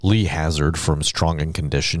Lee Hazard from Strong and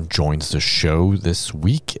Conditioned joins the show this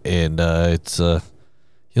week, and you'll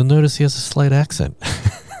notice he has a slight accent.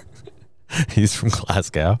 He's from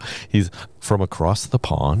Glasgow. He's from across the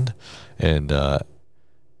pond, and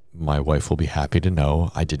my wife will be happy to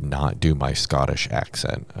know I did not do my Scottish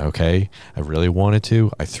accent, okay? I really wanted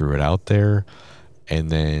to. I threw it out there, and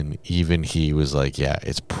then even he was like, yeah,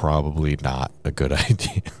 it's probably not a good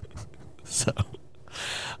idea. So,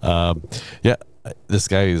 yeah. This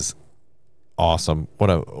guy is awesome. What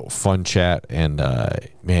a fun chat. And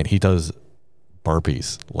man, he does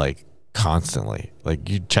burpees like constantly. Like,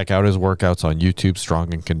 you check out his workouts on YouTube,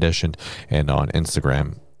 Strong and Conditioned, and on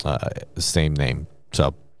Instagram, same name.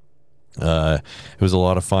 So it was a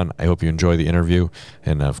lot of fun. I hope you enjoy the interview.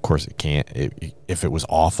 And of course, if it was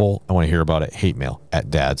awful, I want to hear about it. Hate mail at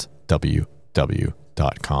dadsww.com.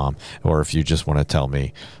 Or if you just want to tell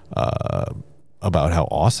me about how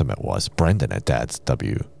awesome it was, Brendan at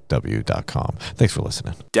dadsww.com. Thanks for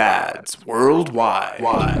listening. Dads Worldwide.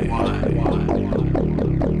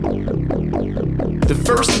 The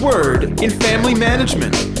first word in family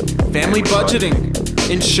management, family budgeting,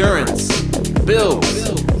 insurance, bills,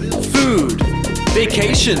 food,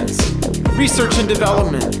 vacations, research and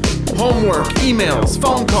development, homework, emails,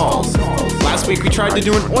 phone calls. Last week we tried to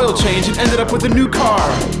do an oil change and ended up with a new car.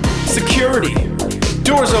 Security.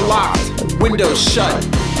 Doors are locked. Windows shut.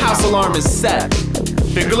 House alarm is set.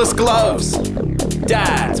 Fingerless gloves.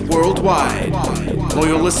 Dads Worldwide.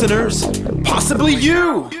 Loyal listeners, possibly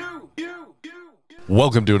you.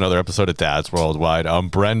 Welcome to another episode of Dads Worldwide. I'm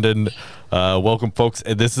Brendan. Welcome, folks.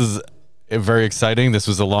 This is very exciting. This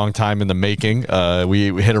was a long time in the making.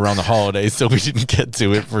 We hit around the holidays, so we didn't get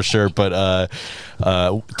to it for sure. But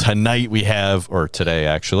tonight we have, or today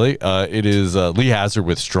actually, it is Lee Hazard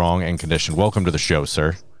with Strong and Conditioned. Welcome to the show,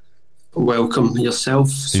 sir. Welcome yourself.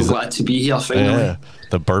 So glad to be here finally. Yeah,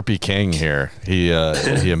 the burpee king here. He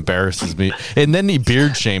embarrasses me, and then he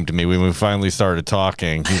beard shamed me when we finally started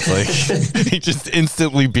talking. He's like, he just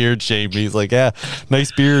instantly beard shamed me. He's like, yeah,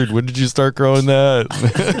 nice beard. When did you start growing that?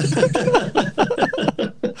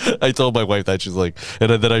 I told my wife that. She's like,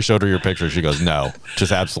 and then I showed her your picture. She goes, no,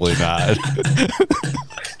 just absolutely not.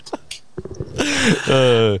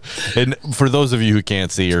 And for those of you who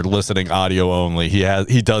can't see or listening audio only,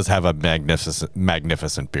 he does have a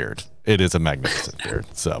magnificent beard. It is a magnificent beard.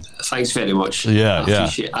 So thanks very much. Yeah,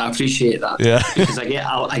 I appreciate that. Yeah, because I get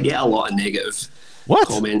a lot of negative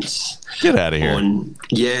comments. Get out of here.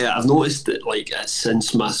 I've noticed that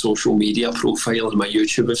since my social media profile and my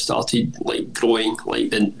YouTube have started growing,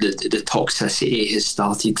 the toxicity has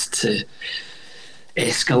started to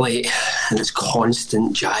escalate, and it's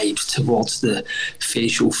constant jibes towards the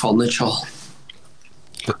facial furniture.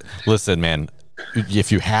 Listen, man, if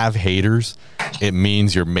you have haters, it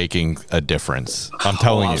means you're making a difference. I'm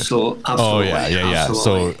telling you. Absolutely. Oh yeah.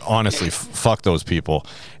 So honestly, fuck those people.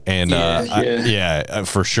 And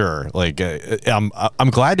for sure. I'm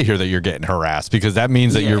glad to hear that you're getting harassed, because that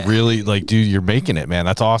means that you're really dude, you're making it, man.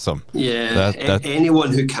 That's awesome. Yeah.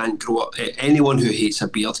 Anyone who can't grow up, anyone who hates a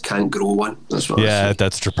beard can't grow one. That's what I say.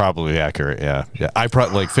 That's probably accurate. Yeah. I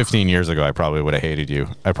 15 years ago, I probably would have hated you.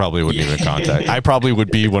 I probably wouldn't even contact. I probably would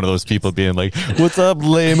be one of those people being like, "What's up,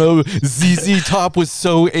 lame-o? ZZ Top was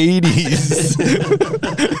so 80s."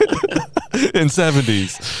 In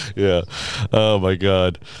 70s. Yeah. Oh my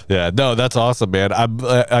God. Yeah. No, that's awesome, man. I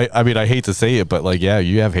mean, I hate to say it, but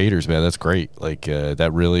you have haters, man. That's great. That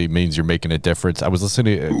really means you're making a difference. I was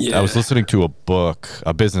listening to a book,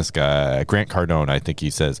 a business guy, Grant Cardone, I think he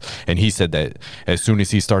says, and he said that as soon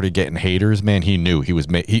as he started getting haters, man, he knew he was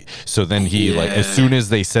so then he as soon as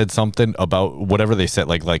they said something about whatever they said,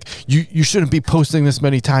 you shouldn't be posting this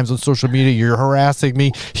many times on social media, you're harassing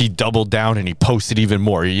me, he doubled down and he posted even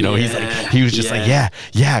more. He's he was just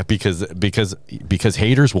because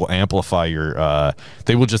haters will amplify your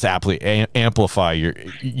they will just amplify your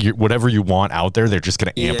whatever you want out there. They're just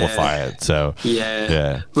going to amplify it. So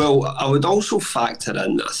well, I would also factor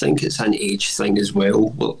in, I think it's an age thing as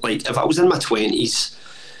well. If I was in my 20s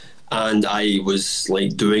and I was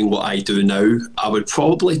doing what I do now, I would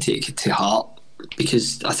probably take it to heart,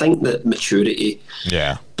 because I think that maturity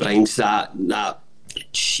brings that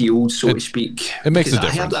shield, so to speak. It makes a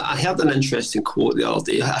difference. I heard an interesting quote the other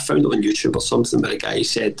day. I found it on YouTube or something, where a guy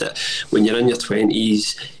said that when you're in your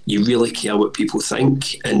 20s, you really care what people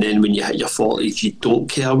think, and then when you hit your 40s, you don't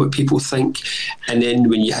care what people think, and then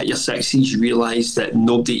when you hit your 60s, you realise that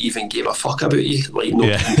nobody even gave a fuck about you.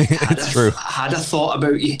 Nobody it's true. had a thought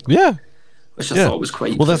about you. Yeah. which I thought was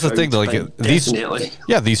quite. Well, that's the thing, though. Like definitely.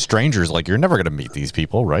 these strangers, like you're never gonna meet these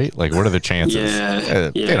people, right? Like, what are the chances?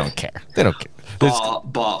 They don't care. They don't care.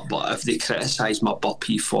 But if they criticise my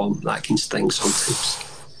burpee form, that can sting sometimes.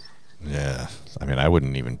 Yeah, I mean, I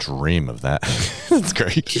wouldn't even dream of that. That's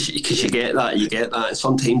great. Because you get that. And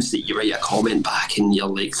sometimes that you write a comment back and your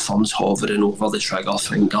like thumb's hovering over the trigger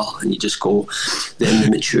finger, and you just go. Then the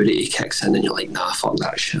maturity kicks in, and you're like, nah, fuck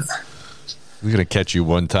that shit. We're gonna catch you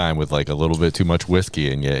one time with like a little bit too much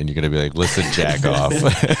whiskey in you, and you're gonna be like, "Listen, jack off."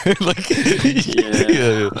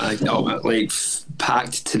 I know, like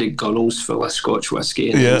packed to the gunnels full of Scotch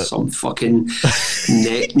whiskey and then some fucking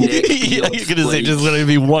neck. You're gonna say just gonna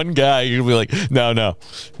be one guy. You're gonna be like, no.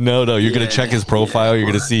 You're gonna check his profile. You're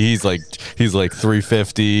gonna see he's like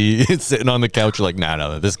 350, sitting on the couch. You're like,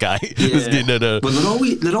 no, this guy. No. But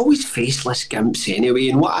they're always faceless gimps anyway.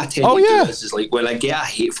 And what I tend to do is like when I get a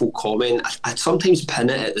hateful comment, I sometimes pin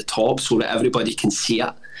it at the top so that everybody can see it.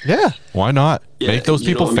 Yeah, why not? Make those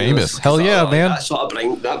people famous. Hell yeah, man.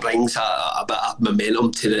 That brings a bit of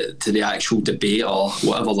momentum to the actual debate or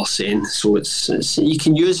whatever they're saying. So it's you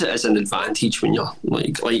can use it as an advantage when you're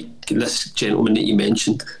like this gentleman that you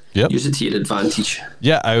mentioned. Yep. Use it to your advantage.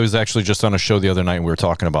 Yeah, I was actually just on a show the other night and we were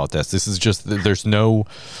talking about this. This is just there's no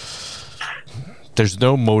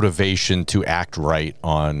motivation to act right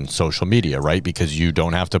on social media, right? Because you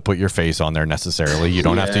don't have to put your face on there necessarily. You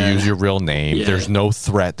don't have to use your real name. Yeah. There's no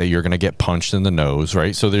threat that you're going to get punched in the nose,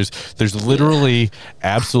 right? So there's literally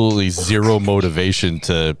absolutely zero motivation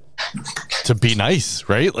to be nice,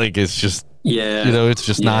 right? Like it's just it's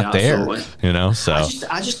just not there. Absolutely. So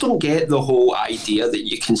I just don't get the whole idea that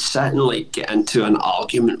you can sit and like get into an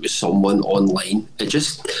argument with someone online. It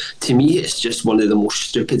just, to me, it's just one of the most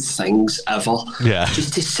stupid things ever. Yeah.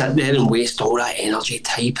 Just to sit there and waste all that energy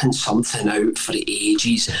typing something out for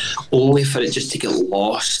ages, only for it just to get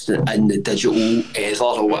lost in the digital ether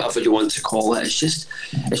or whatever you want to call it. It's just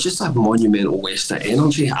a monumental waste of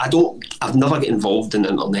energy. I've never get involved in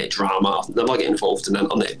internet drama. I've never get involved in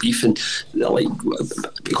internet beefing. Like,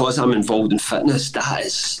 because I'm involved in fitness, that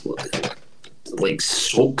is like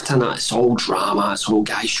soaked in it. It's all drama. It's all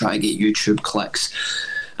guys trying to get YouTube clicks,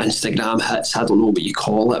 Instagram hits. I don't know what you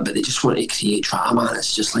call it, but they just want to create drama, and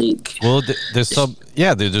it's just like. Well, there's some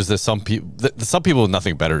people with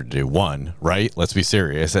nothing better to do. One, right? Let's be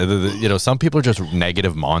serious. Some people are just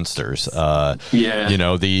negative monsters.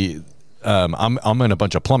 I'm in a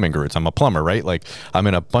bunch of plumbing groups. I'm a plumber, right? Like I'm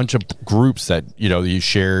in a bunch of groups that, you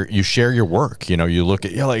share your work, you look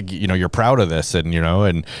at, you're proud of this and,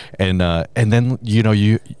 and then,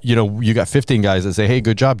 you got 15 guys that say, hey,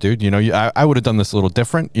 good job, dude. I would have done this a little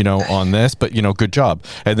different, on this, but good job.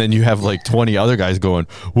 And then you have like 20 other guys going,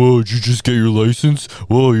 whoa, did you just get your license?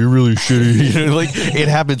 Whoa, you're really shitty. Like it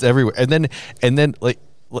happens everywhere. And then like,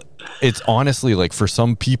 it's honestly like for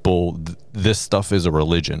some people, this stuff is a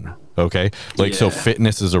religion. Okay. So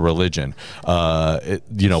fitness is a religion.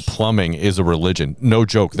 Plumbing is a religion. No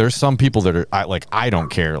joke. There's some people that are I don't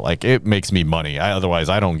care. Like it makes me money. Otherwise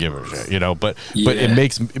I don't give a shit, but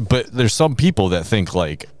there's some people that think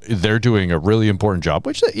like they're doing a really important job,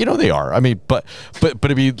 which, they are. I mean, but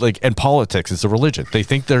I mean, like, and politics is a religion. They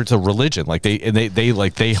think there's a religion. Like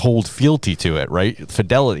they hold fealty to it, right?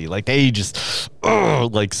 Fidelity. Like they just,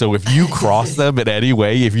 so if you cross them in any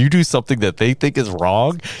way, if you do something that they think is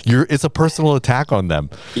wrong, it's a personal attack on them.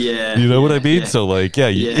 Yeah. You know what I mean? Yeah. So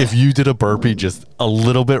if you did a burpee just a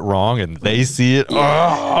little bit wrong and they see it,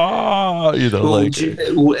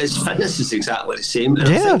 fitness is exactly the same. And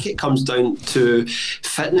I think it comes down to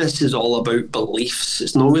fitness is all about beliefs.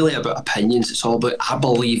 It's not really about opinions. It's all about, I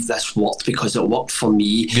believe this worked because it worked for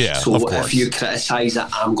me. Yeah, so if you criticize it,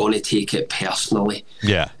 I'm going to take it personally.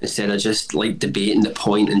 Yeah. Instead of just like debating the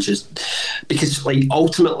point and just, because like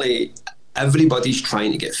ultimately everybody's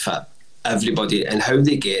trying to get fit. Everybody, and how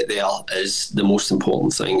they get there is the most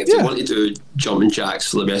important thing. If you want to do jumping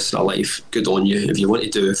jacks for the rest of their life, good on you. If you want to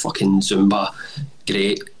do fucking Zumba,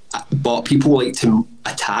 great. But people like to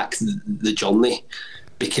attack the journey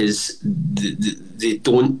because they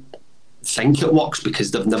don't think it works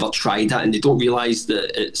because they've never tried it, and they don't realise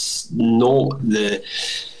that it's not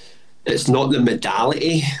the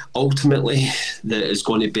modality ultimately that is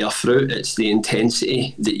going to bear fruit. It's the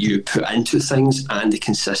intensity that you put into things and the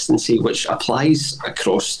consistency, which applies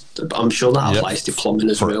across. I'm sure that applies to plumbing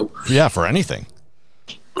as well. Yeah, for anything.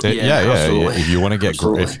 If you want to get,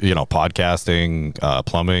 podcasting,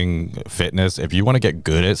 plumbing, fitness, if you want to get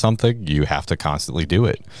good at something, you have to constantly do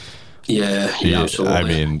it. Yeah, absolutely. I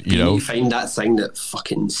mean, you find that thing that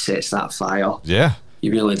fucking sets that fire. Yeah.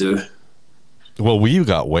 You really do. Well, we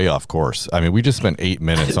got way off course. I mean, we just spent 8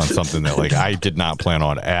 minutes on something that like I did not plan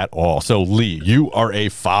on at all. So, Lee, you are a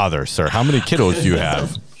father, sir. How many kiddos do you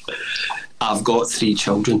have? I've got 3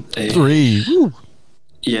 children. 3. Woo.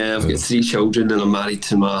 Yeah, I've got 3 children, and I'm married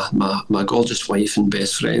to my gorgeous wife and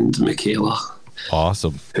best friend, Michaela.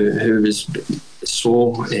 Awesome. Who is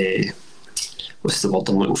so what's the word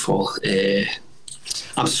I'm looking for?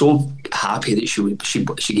 I'm so happy that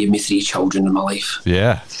she gave me 3 children in my life.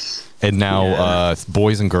 Yeah. And now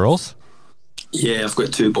boys and girls? Yeah, I've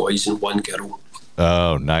got 2 boys and 1 girl.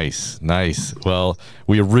 Oh, nice. Well,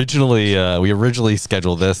 we originally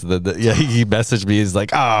scheduled this. He messaged me. He's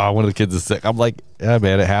like, one of the kids is sick. I'm like, yeah,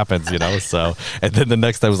 man, it happens, So, and then the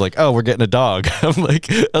next time I was like, oh, we're getting a dog. I was like,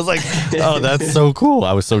 oh, that's so cool.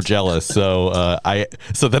 I was so jealous. So,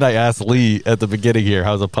 then I asked Lee at the beginning here,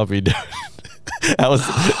 how's a puppy doing?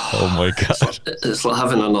 Oh my gosh. It's like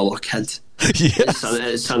having another kid. Yes.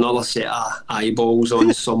 It's another set of eyeballs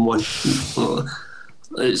on someone.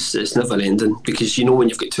 It's never ending, because when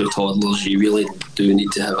you've got 2 toddlers, you really do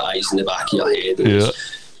need to have eyes in the back of your head,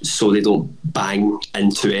 so they don't bang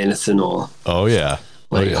into anything or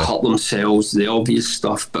hurt themselves, the obvious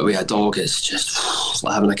stuff. But with a dog, it's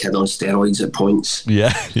like having a kid on steroids at points.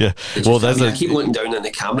 Yeah. Well, I keep looking down in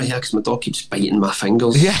the camera here because my dog keeps biting my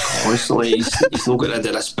fingers constantly. He's not got rid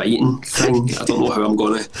of this biting thing. I don't know how I'm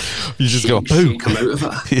gonna. You just go boom, come out of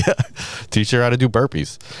it. Yeah, teach her how to do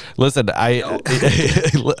burpees. Listen, I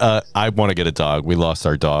want to get a dog. We lost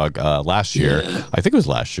our dog last year. Yeah. I think it was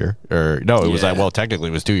last year, or no, it was technically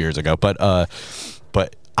it was 2 years ago. But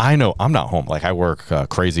I know I'm not home. Like, I work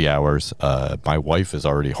crazy hours. My wife is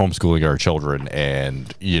already homeschooling our children,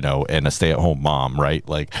 and and a stay-at-home mom, right?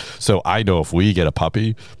 Like, so I know if we get a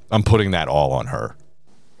puppy, I'm putting that all on her.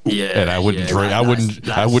 Yeah, and I wouldn't dream. I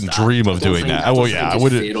wouldn't dream of doing that. I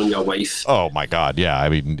wouldn't. Fair on your wife. Oh my God, yeah. I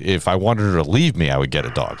mean, if I wanted her to leave me, I would get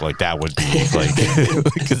a dog. Like, that would be like,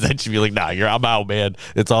 because then she'd be like, "Nah, I'm out, man.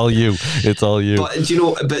 It's all you. It's all you." But do you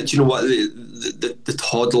know what? The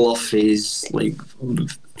toddler phase, like,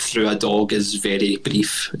 through a dog is very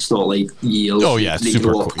brief. It's not like years. Oh yeah, they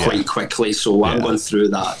super grow up quite quickly. So I'm going through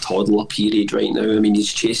that toddler period right now. I mean,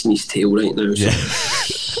 he's chasing his tail right now. So.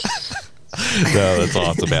 No, that's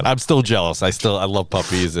awesome, man. I'm still jealous. I love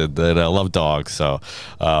puppies and I love dogs. So,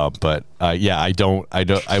 I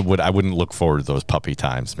wouldn't look forward to those puppy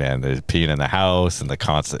times, man. The peeing in the house and the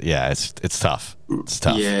constant. Yeah, it's tough. It's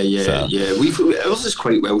tough. Yeah. Ours is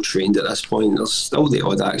quite well trained at this point. There's still the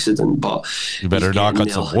odd accident, but you better knock on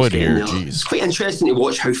some wood here. Jeez. It's quite interesting to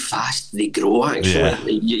watch how fast they grow.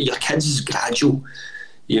 Actually, your kids is gradual.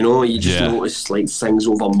 You just notice like things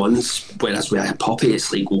over months, whereas with a puppy,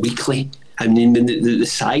 it's like weekly. I mean, the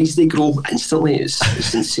size they grow instantly,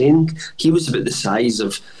 it's insane. He was about the size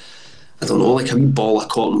of, I don't know, like a wee ball of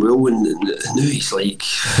cotton wool, and now he's like...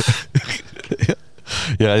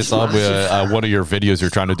 Yeah, I saw him with one of your videos. You're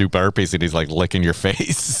trying to do burpees, and he's like licking your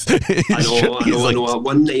face. I know.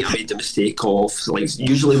 One night I made the mistake of, like,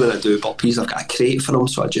 usually when I do burpees, I've got a crate for him,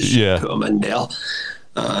 so I just put him in there.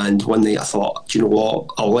 And one night I thought, do you know what?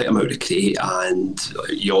 I'll let him out of the crate, and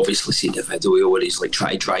you obviously seen the video where he's like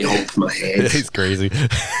trying to dry hump my head. He's crazy.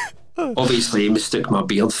 Obviously, he mistook my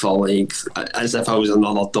beard for like as if I was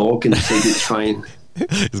another dog, and decided to try and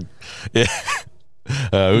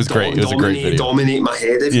it was great. It was a great video. Dominate my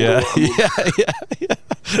head.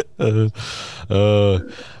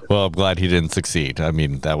 Well, I'm glad he didn't succeed. I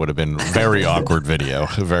mean, that would have been very awkward video.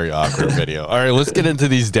 Very awkward video. All right, let's get into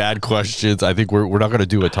these dad questions. I think we're not going to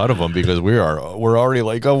do a ton of them because we're already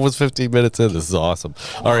like almost 15 minutes in. This is awesome.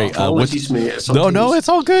 All right, mate. No, it's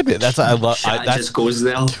all good, man. That's that just goes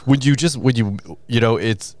there.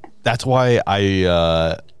 That's why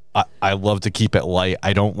I love to keep it light.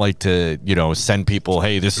 I don't like to, send people,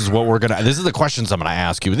 hey, this is the questions I'm going to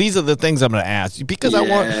ask you. These are the things I'm going to ask you, because I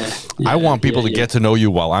want people to get to know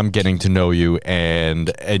you while I'm getting to know you.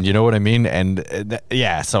 And you know what I mean?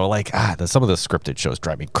 So like, some of the scripted shows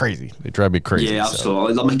drive me crazy. They drive me crazy. Yeah,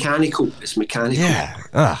 absolutely. It's mechanical.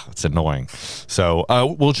 Yeah. It's annoying. So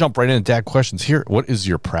we'll jump right into dad questions here. What is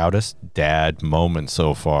your proudest dad moment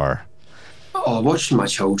so far? Oh, watching my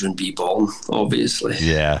children be born, obviously.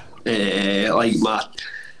 Yeah. Like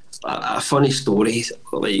a funny story,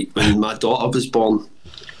 like when my daughter was born,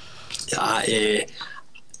 my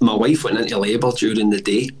wife went into labour during the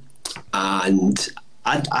day, and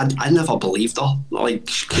I never believed her, like,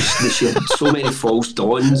 because she had so many false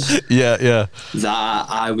dawns. Yeah. That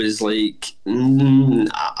I was like, I'm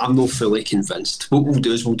not fully convinced. What we'll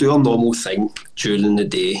do is we'll do our normal thing during the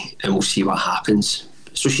day, and we'll see what happens.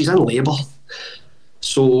 So she's in labour.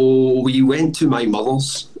 So we went to my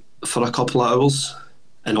mother's for a couple of hours,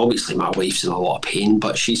 and obviously my wife's in a lot of pain,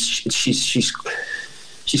 but she's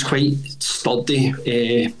quite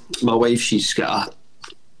sturdy. My wife, she's got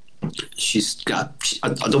I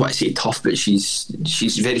don't want to say tough, but she's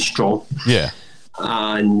very strong. Yeah.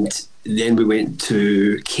 And then we went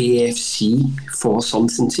to KFC for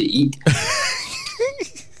something to eat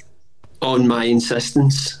on my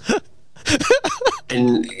insistence.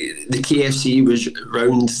 And the KFC was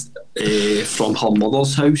round from her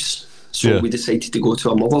mother's house. So we decided to go to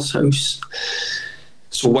her mother's house.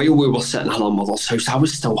 So while we were sitting at her mother's house, I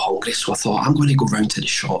was still hungry. So I thought, I'm going to go round to the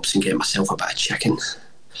shops and get myself a bit of chicken.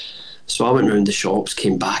 So I went round the shops,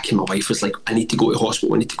 came back, and my wife was like, I need to go to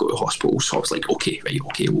hospital. So I was like, okay,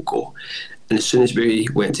 we'll go. And as soon as we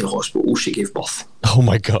went to the hospital, she gave birth. Oh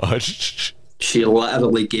my gosh. She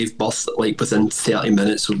literally gave birth like within 30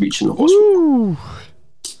 minutes of reaching the hospital. Woo.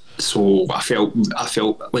 So I felt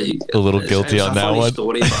like a little guilty on that one.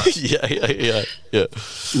 Story, but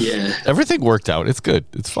yeah. Everything worked out. It's good.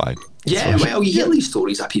 It's fine. Well, you hear these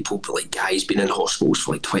stories of people like guys being in hospitals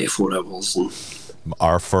for like 24 hours and.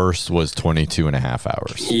 Our first was 22 and a half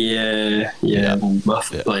hours. Yeah.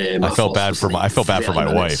 I felt bad for my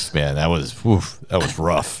wife, man. That was rough.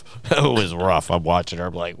 That was rough. I'm watching her.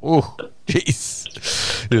 I'm like, ooh, jeez.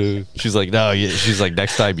 She's like, no. She's like,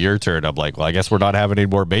 next time your turn. I'm like, well, I guess we're not having any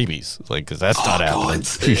more babies. Like, because that's not happening.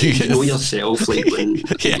 You know yourself, like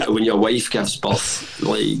when your wife gives birth,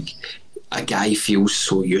 like a guy feels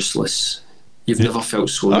so useless. You've never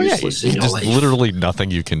felt so useless in your life. There's literally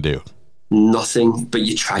nothing you can do. Nothing, but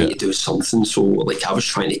you try to do something. So, like, I was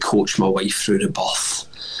trying to coach my wife through the birth.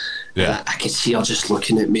 Yeah, I could see her just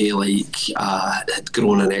looking at me like had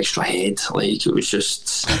grown an extra head. Like, it was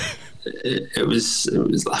just, it was.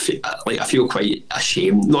 I feel quite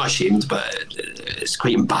ashamed. Not ashamed, but it's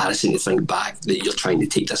quite embarrassing to think back that you're trying to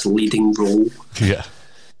take this leading role. Yeah.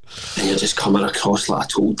 And you're just coming across like a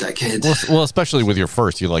total dickhead. Well, especially with your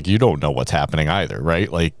first, you don't know what's happening either, right?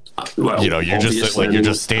 Like. Well, you're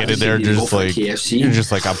just standing there, just like KFC. You're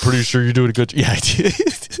just like, I'm pretty sure you're doing a good job. Yeah,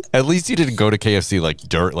 at least you didn't go to KFC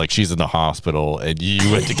like she's in the hospital and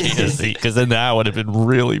you went to KFC, because then that would have been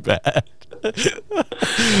really bad.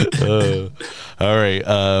 All right,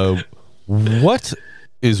 what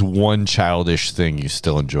is one childish thing you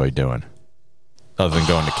still enjoy doing other than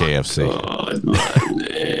going to KFC? God, man.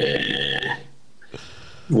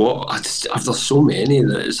 There's so many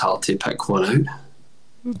that it's hard to pick one out.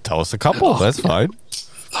 Tell us a couple. That's fine.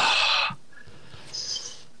 I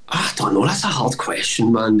don't know. That's a hard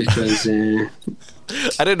question, man, because I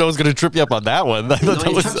didn't know I was going to trip you up on that one. I thought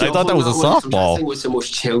that was a softball. I think what's the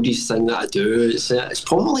most childish thing that I do? It's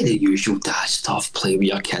probably the usual dad stuff. Play with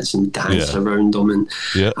your kids and dance around them and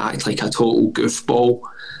act like a total goofball.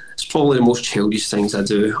 It's probably the most childish things I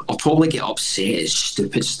do. I'll probably get upset at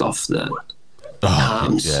stupid stuff that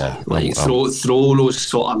happens. Like throw those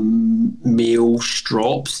sort of male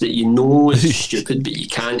strops that you know is stupid, but you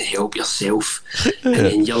can't help yourself, and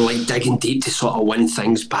then you're like digging deep to sort of win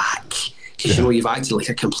things back because you know you've acted like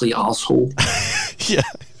a complete arsehole.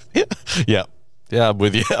 Yeah, I'm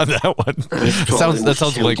with you on that one. That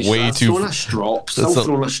sounds like way too. Throwing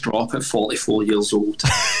a strop at 44 years old.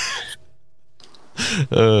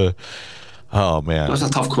 Oh man, that's a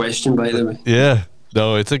tough question, by the way. Yeah.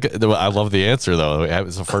 No, I love the answer though.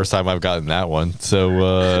 It's the first time I've gotten that one.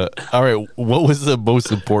 So, all right, what was the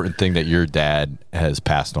most important thing that your dad has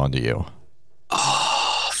passed on to you?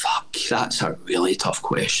 Oh, fuck, that's a really tough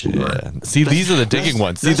question. Man. See, these are the digging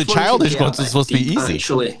ones. See, the childish ones are supposed to be easy.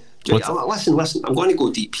 Actually, listen. I'm going to go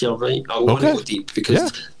deep here, right? I'm going to go deep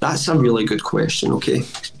because that's a really good question. Okay,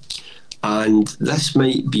 and this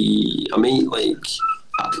might be.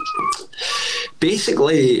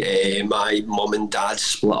 Basically, my mum and dad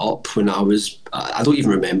split up when I don't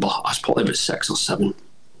even remember, I was probably about 6 or 7.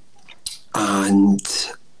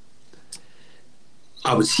 And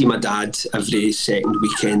I would see my dad every second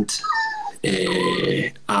weekend.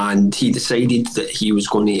 And he decided that he was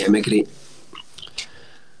going to emigrate.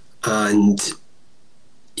 And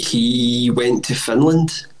he went to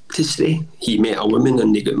Finland to stay. He met a woman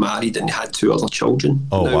and they got married and they had 2 other children.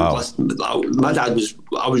 Oh, wow. Listen, I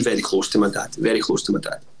was very close to my dad.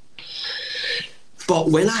 But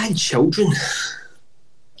when I had children,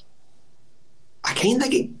 I kind of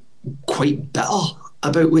get quite bitter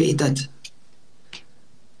about what he did.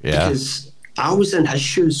 Yeah. Because I was in his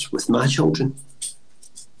shoes with my children.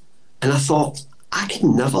 And I thought, I could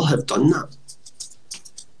never have done that.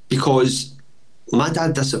 Because my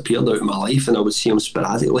dad disappeared out of my life and I would see him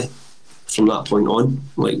sporadically from that point on,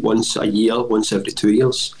 like once a year, once every 2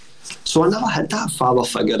 years. So I never had that father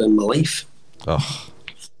figure in my life.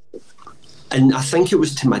 And I think it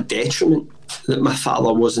was to my detriment that my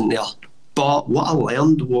father wasn't there. But what I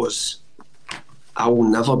learned was I will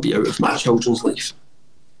never be out of my children's life.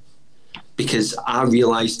 Because I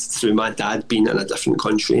realised through my dad being in a different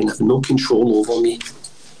country and having no control over me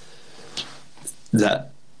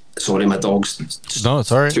that, sorry, my dog's No,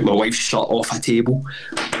 it's all right. took my wife's shirt off a table.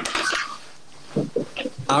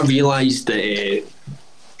 I realised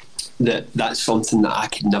that's something that I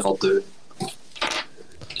could never do.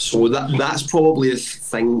 So that's probably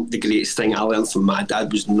the greatest thing I learned from my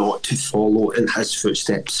dad was not to follow in his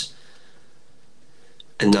footsteps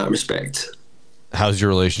in that respect. How's your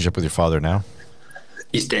relationship with your father now?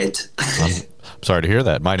 He's dead. I'm sorry to hear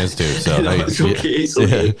that. Mine is too. So No, it's okay. It's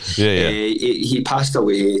okay. Yeah. He passed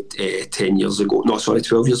away 10 years ago. No, sorry,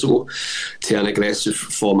 12 years ago to an aggressive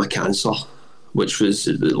form of cancer, which was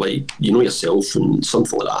like, you know yourself, when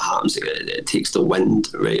something like that happens, it takes the wind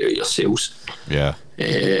right out of your sails. Yeah.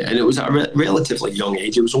 And it was at a relatively young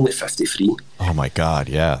age. It was only 53. Oh my God.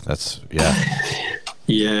 Yeah.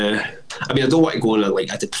 Yeah. I mean, I don't want to go on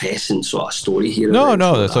a depressing sort of story here. No.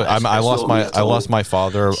 That's what, I lost my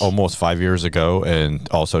father almost 5 years ago, and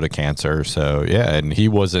also to cancer. So yeah, and he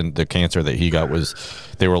wasn't the cancer that he got was.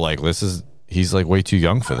 They were like, he's like way too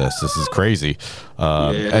young for this. This is crazy.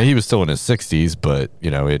 And he was still in his 60s, but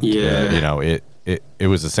it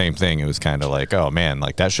was the same thing. It was kind of like, oh man,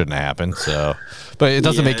 like that shouldn't have happened. So, but it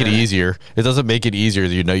doesn't make it easier. It doesn't make it easier.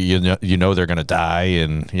 You know they're gonna die,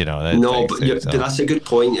 and but that's a good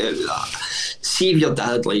point. See if your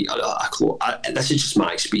dad, this is just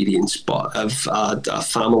my experience, but if a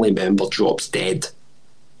family member drops dead,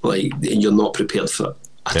 like, and you're not prepared for it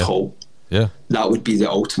at all, that would be the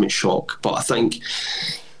ultimate shock. But I think,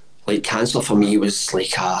 like, cancer for me was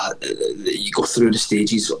like you go through the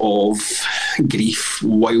stages of grief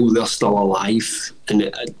while they're still alive,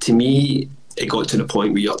 and to me it got to the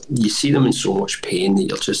point where you see them in so much pain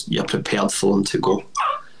that you're prepared for them to go.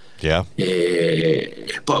 Yeah.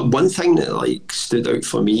 But one thing that stood out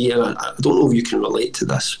for me, and I don't know if you can relate to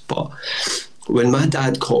this, but when my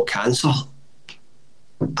dad caught cancer,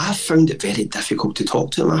 I found it very difficult to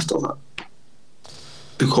talk to him after that,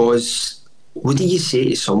 because what do you say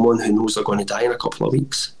to someone who knows they're going to die in a couple of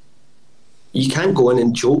weeks? You can't go in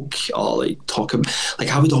and joke or talk about,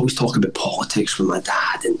 I would always talk about politics with my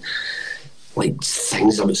dad and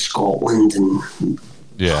things about Scotland and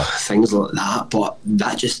things like that, but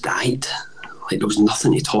that just died. There was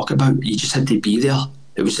nothing to talk about. You just had to be there.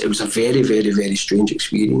 It was a very, very, very strange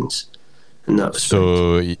experience. And that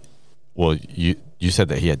was you said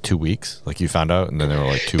that he had 2 weeks, you found out, and then there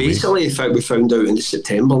were 2 weeks. Basically, we found out in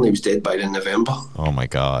September, and he was dead by the November. Oh my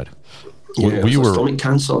God! Yeah, stomach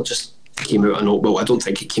cancer. Just came out of nowhere. Well, I don't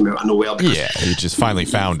think it came out of nowhere. He just finally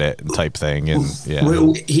found it, type thing, and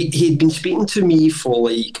Well, he'd been speaking to me for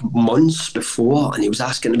months before, and he was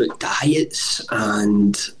asking about diets,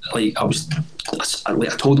 and I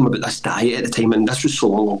told him about this diet at the time, and this was so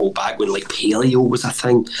long ago back when paleo was a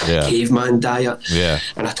thing, caveman diet. Yeah.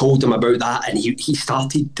 And I told him about that, and he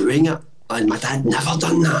started doing it, and my dad never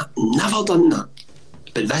done that.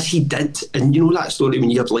 But this he did, and you know that story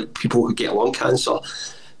when you have people who get lung cancer,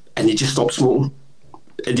 and they just stop smoking,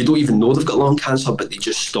 and they don't even know they've got lung cancer, but they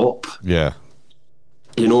just stop. Yeah.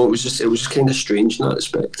 It was just kind of strange in that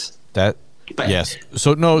respect. Yes.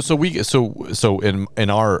 So in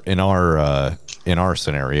our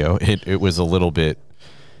scenario, it was a little bit.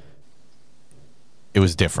 It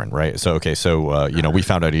was different, right? So we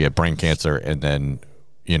found out he had brain cancer, and then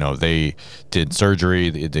they did surgery,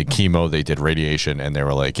 they did chemo, they did radiation, and they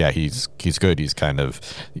were like, yeah, he's good. He's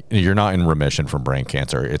you're not in remission from brain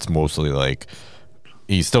cancer. It's mostly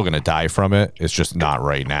he's still going to die from it. It's just not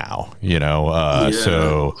right now,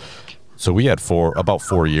 So we had about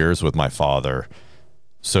 4 years with my father.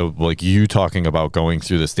 So you talking about going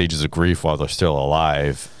through the stages of grief while they're still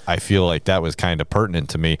alive, I feel like that was kind of pertinent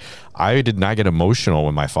to me. I did not get emotional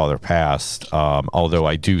when my father passed, although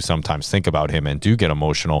I do sometimes think about him and do get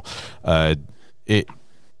emotional. And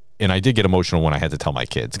I did get emotional when I had to tell my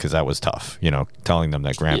kids, because that was tough. Telling them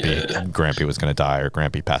that Grampy was going to die or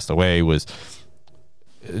Grampy passed away was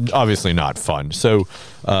obviously not fun. So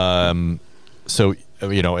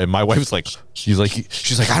and my wife's she's like,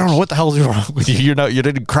 I don't know what the hell's wrong with you. You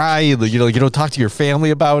didn't cry. You don't talk to your family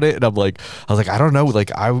about it. And I was like, I don't know.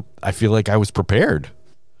 I feel like I was prepared.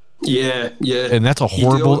 Yeah. And that's a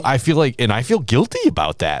horrible, I feel and I feel guilty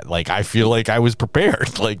about that. I feel like I was prepared,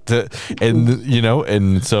 so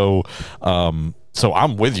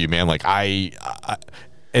I'm with you, man.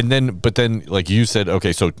 But then you said,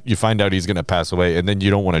 okay, so you find out he's going to pass away, and then you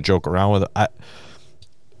don't want to joke around with it.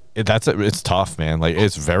 It's tough, man.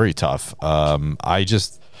 It's very tough.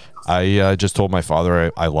 I just told my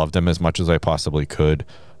father I loved him as much as I possibly could,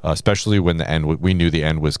 especially when we knew the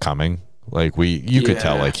end was coming. Like you could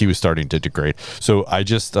tell like he was starting to degrade. So I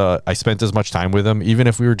just I spent as much time with him, even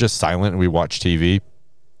if we were just silent and we watched TV.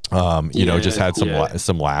 Just had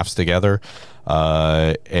some laughs together,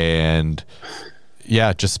 and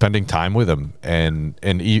just spending time with him, and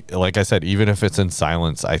like I said, even if it's in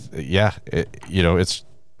silence, it's.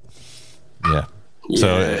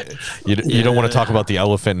 So you don't want to talk about the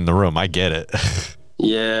elephant in the room. I get it.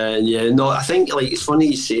 No, I think like it's funny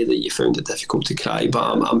you say that you found it difficult to cry, but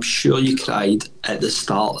I'm sure you cried at the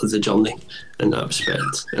start of the journey in that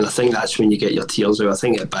respect, and I think that's when you get your tears out. I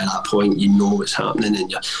think by that point you know what's happening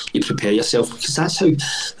and you prepare yourself, because that's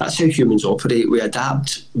how humans operate. We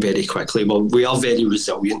adapt very quickly. Well, we are very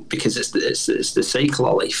resilient because it's the cycle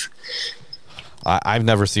of life. I've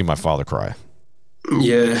never seen my father cry.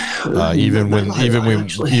 Even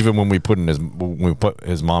when we put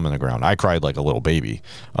his mom in the ground, I cried like a little baby.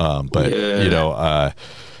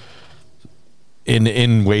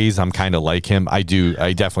 In ways I'm kind of like him. I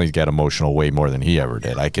definitely get emotional way more than he ever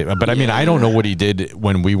did. I don't know what he did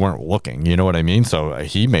when we weren't looking. You know what I mean? So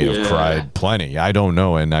he may have cried plenty. I don't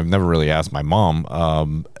know, and I've never really asked my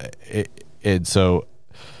mom.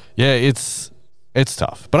 It's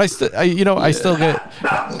tough, but I still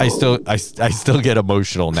get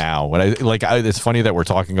emotional now when it's funny that we're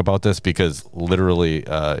talking about this, because literally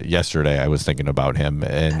yesterday I was thinking about him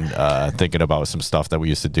and thinking about some stuff that we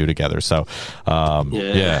used to do together. So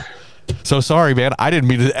so sorry, man, I didn't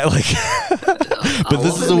mean to but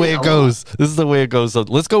this is the way it goes. So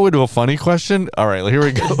let's go into a funny question. All right, here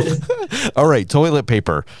we go. All right, toilet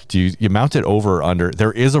paper. Do you mount it over or under?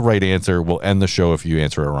 There is a right answer. We'll end the show if you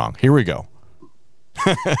answer it wrong. Here we go.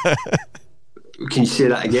 Can you say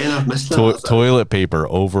that again? I've missed that. Toilet paper,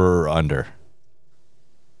 over or under?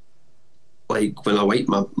 Like when I wipe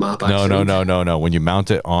my backside? No. When you mount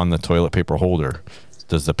it on the toilet paper holder,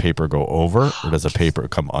 does the paper go over or does the paper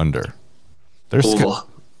come under? Over.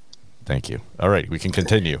 Thank you. All right, we can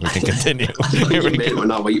continue. When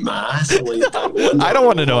I wipe my ass, I don't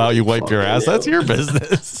want to know how you wipe your ass. That's your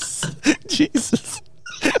business. Jesus.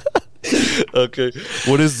 Okay.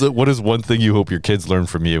 What is one thing you hope your kids learn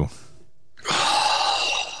from you?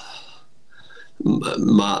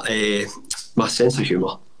 My sense of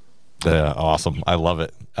humor. Yeah, awesome. I love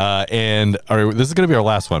it. And all right, this is gonna be our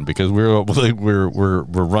last one because we're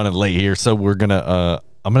running late here. So we're gonna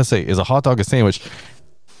I'm gonna say, is a hot dog a sandwich?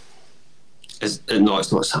 No,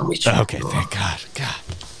 it's not a sandwich. Okay, no. Thank God.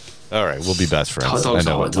 All right, we'll be best friends. Hot dog's I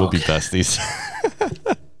know a hot we'll dog. be besties.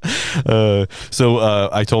 So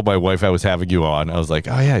I told my wife I was having you on. I was like,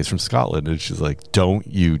 oh yeah, he's from Scotland, and she's like, don't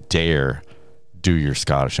you dare do your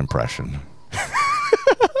Scottish impression.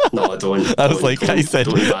 No, I don't. I was like,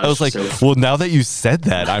 well, now that you said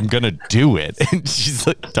that, I'm gonna do it. And she's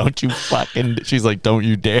like, she's like, don't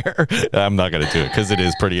you dare. I'm not gonna do it because it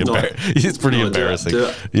is pretty it's pretty embarrassing. Do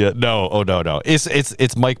it. Yeah, no.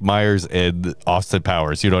 It's Mike Myers and Austin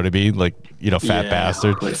Powers. You know what I mean? Like, fat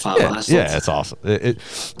bastard. Like fat bastard. Yeah, it's awesome.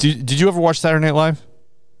 Did you ever watch Saturday Night Live?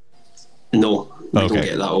 No. We don't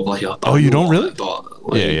get that over here. Oh, you don't really?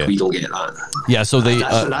 But we don't get that. Yeah, so they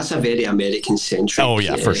that's a very American centric. Oh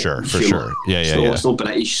yeah, for sure. Yeah. It's not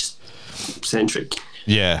British centric.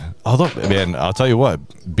 Yeah, although, man, I'll tell you what,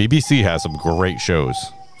 BBC has some great shows,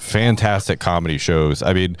 fantastic comedy shows.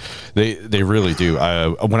 I mean, they really do.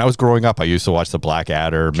 When I was growing up, I used to watch the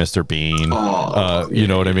Blackadder, Mr. Bean. You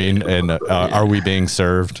know what I mean? And Are We Being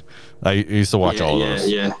Served? I used to watch all of those.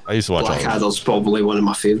 Yeah. I used to watch Blackadder's probably one of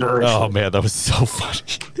my favourite. Oh man, that was so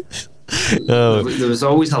funny. There was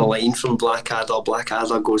always a line from Blackadder.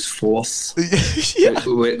 Blackadder goes forth,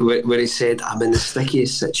 where he said, "I'm in the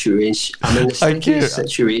stickiest situation. I'm in the stickiest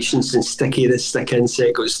situation since Sticky the stick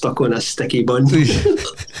insect got stuck on a sticky bun."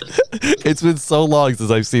 It's been so long since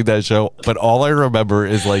I've seen that show, but all I remember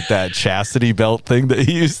is like that chastity belt thing that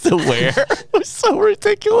he used to wear. It was so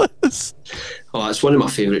ridiculous. Oh, it's one of my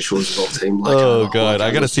favourite shows of all time. Oh God,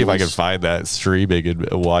 I gotta see if I can find that streaming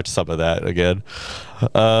and watch some of that again.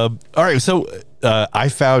 All right, so I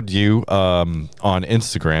found you on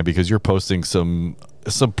Instagram because you're posting some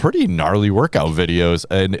pretty gnarly workout videos,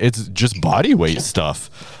 and it's just body weight stuff.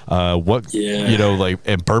 And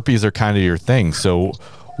burpees are kind of your thing. So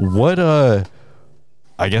what?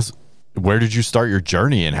 I guess where did you start your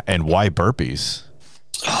journey, and why burpees?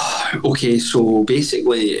 Okay, so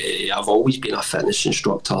basically, I've always been a fitness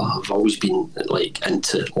instructor. I've always been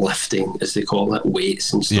into lifting, as they call it,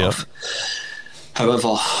 weights and stuff. Yep.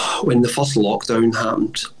 However, when the first lockdown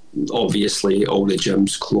happened, obviously all the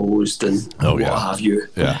gyms closed and what have you.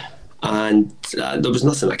 Yeah. And there was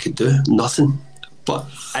nothing I could do. Nothing. But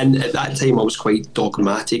and at that time, I was quite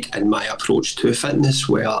dogmatic in my approach to fitness,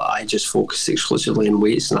 where I just focused exclusively on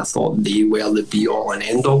weights, and I thought they were the be-all and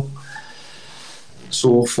end-all.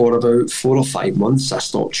 So for about 4 or 5 months, I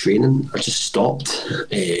stopped training. I just stopped.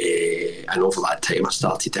 And over that time, I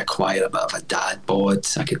started to acquire a bit of a dad bod.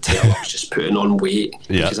 I could tell I was just putting on weight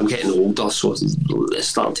because I'm getting older, so it's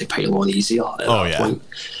starting to pile on easier at that point.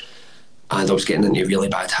 And I was getting into really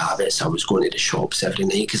bad habits. I was going to the shops every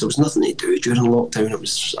night because there was nothing to do during lockdown. It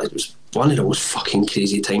was one of the most fucking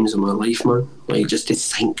crazy times of my life, man. Like, just to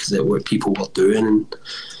think that what people were doing and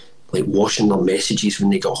like washing their messages when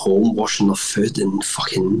they got home, washing their food, and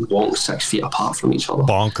fucking walking 6 feet apart from each other.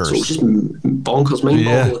 Bonkers. So it was just bonkers,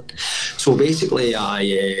 mind-boggling. So basically,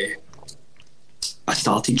 I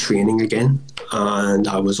started training again, and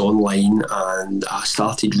I was online, and I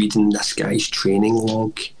started reading this guy's training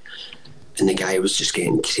log, and the guy was just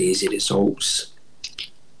getting crazy results.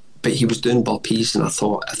 But he was doing burpees, and I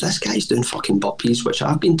thought, if this guy's doing fucking burpees, which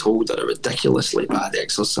I've been told are a ridiculously bad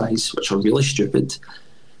exercise, which are really stupid,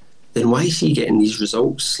 then why is he getting these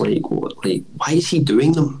results? Like, why is he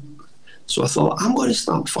doing them? So I thought, I'm going to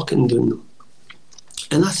start fucking doing them.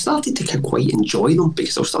 And I started to quite enjoy them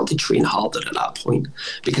because I was starting to train harder at that point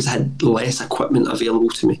because I had less equipment available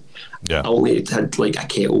to me. I only had like a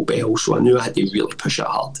kettlebell, so I knew I had to really push it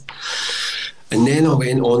hard. And then I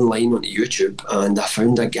went online on YouTube and I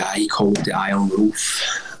found a guy called the Iron Wolf,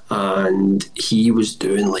 and he was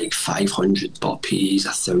doing like 500 burpees,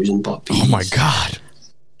 1,000 burpees. Oh my God.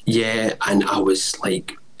 Yeah, and I was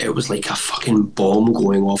like, it was like a fucking bomb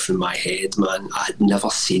going off in my head, man. I had never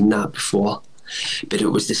seen that before. But it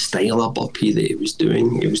was the style of burpee that he was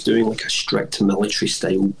doing. He was doing like a strict military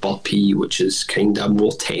style burpee, which is kind of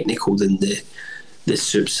more technical than the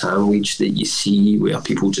soup sandwich that you see where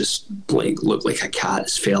people just like look like a cat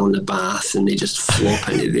that's fell in the bath and they just flop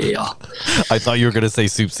into the air. I thought you were going to say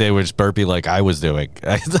soup sandwich burpee like I was doing.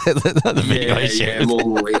 The video I shared. More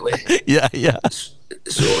than likely. Yeah.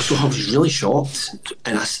 So I was really shocked,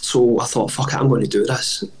 and I thought, fuck it, I'm going to do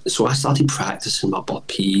this. So I started practicing my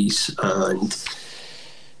burpees and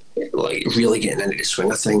like really getting into the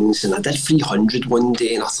swing of things, and I did 300 one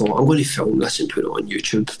day, and I thought, I'm going to film this and put it on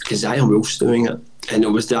YouTube because the Iron Wolf's doing it. And it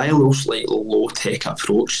was the Iron Wolf's like low-tech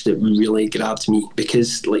approach that really grabbed me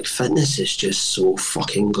because like fitness is just so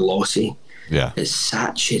fucking glossy. Yeah. It's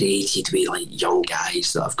saturated with like young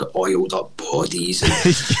guys that have got oiled up bodies and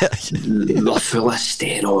they're full of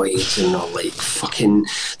steroids and they're like fucking,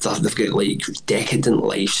 they've got like decadent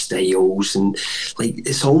lifestyles, and like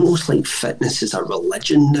it's almost like fitness is a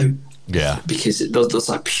religion now. Yeah. Because there's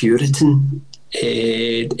a Puritan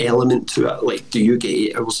element to it. Like, do you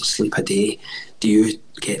get 8 hours of sleep a day? Do you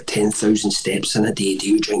get 10,000 steps in a day? Do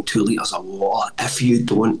you drink 2 litres of water? If you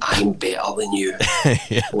don't, I'm better than you.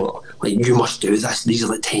 Well, like, you must do this. These are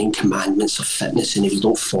the 10 commandments of fitness, and if you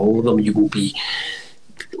don't follow them, you will be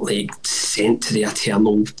like sent to the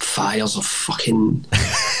eternal fires of fucking.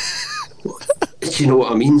 Do you know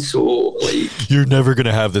what I mean? So, like, you're never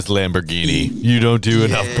gonna have this Lamborghini. You don't do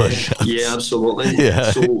enough push-ups. Yeah, absolutely.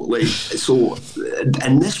 Yeah. So,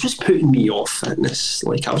 and this was putting me off fitness.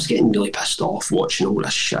 Like, I was getting really pissed off watching all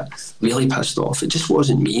this shit. Really pissed off. It just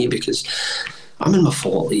wasn't me because I'm in my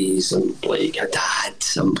 40s. I'm like a dad.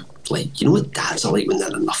 I'm like, you know what dads are like when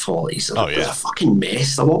they're in their 40s? They're a fucking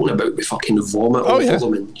mess. They're walking about with fucking vomit all over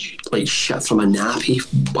them and like shit from a nappy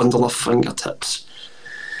under their fingertips.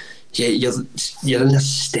 Yeah, you're in this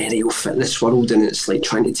stereo fitness world, and it's like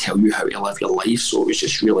trying to tell you how to live your life. So it was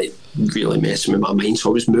just really, really messing with my mind. So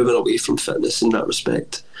I was moving away from fitness in that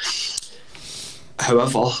respect.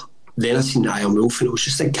 However, then I seen Iron Wolf, and it was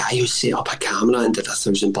just a guy who set up a camera and did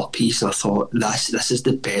 1,000 burpees, and I thought, this is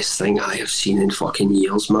the best thing I have seen in fucking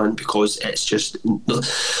years, man, because it's just,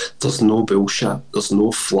 there's no bullshit, there's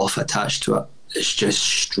no fluff attached to it. It's just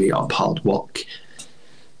straight up hard work.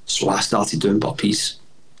 So I started doing burpees.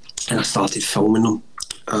 And I started filming them,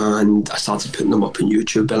 and I started putting them up on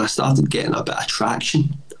YouTube, and I started getting a bit of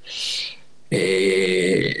traction.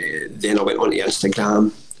 Then I went onto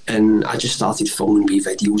Instagram, and I just started filming me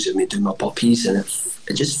videos of me doing my burpees, and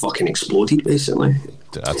it just fucking exploded, basically.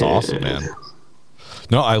 That's awesome, man.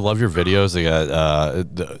 No, I love your videos.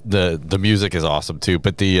 The music is awesome too,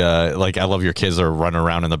 but the like, I love your kids are running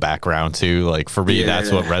around in the background too. Like, for me,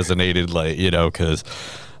 that's what resonated. Like, you know, because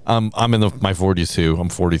I'm in my 40s too. I'm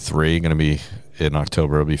 43. Going to be in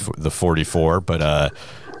October. It'll be the 44. But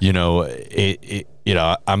you know, you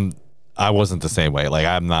know, I wasn't the same way. Like,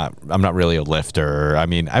 I'm not really a lifter. I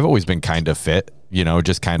mean, I've always been kind of fit,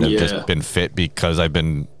 just kind of Yeah. just been fit because I've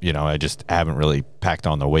been, I just haven't really packed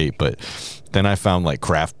on the weight. But then I found like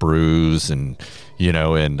craft brews and,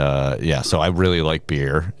 so I really like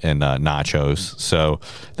beer and nachos. So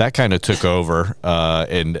that kind of took over.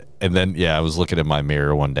 And then, I was looking at my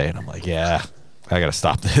mirror one day and I'm like, I gotta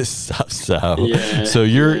stop this stuff. So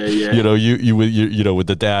you're, you with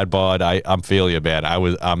the dad bod, I'm feeling you, man.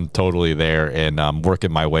 I'm totally there and I'm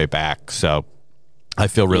working my way back. So I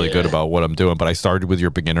feel really good about what I'm doing, but I started with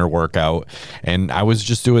your beginner workout and I was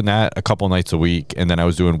just doing that a couple nights a week. And then I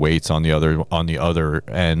was doing weights on the other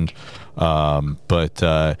end. Some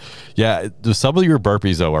of your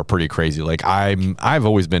burpees though are pretty crazy. Like I've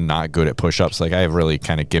always been not good at push-ups. Like I have really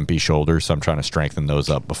kind of gimpy shoulders, so I'm trying to strengthen those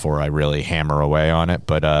up before I really hammer away on it.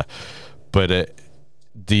 The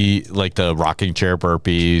rocking chair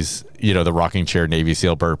burpees, the rocking chair Navy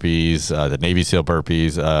SEAL burpees, the Navy SEAL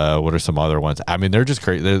burpees, what are some other ones? I mean, they're just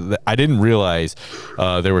crazy. I didn't realize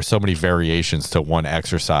there were so many variations to one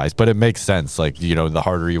exercise, but it makes sense. Like, the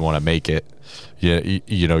harder you want to make it,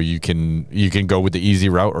 you can go with the easy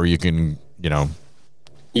route or you can, absolutely.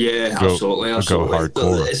 Go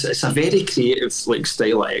hardcore. It's a very creative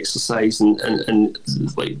style of exercise, and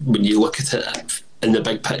like when you look at it in the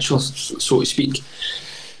big picture, so to speak,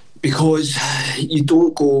 because you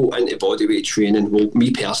don't go into bodyweight training. Well,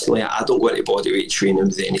 me personally, I don't go into bodyweight training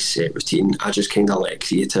with any set routine. I just kind of let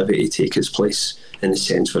creativity take its place, in the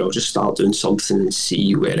sense where I'll just start doing something and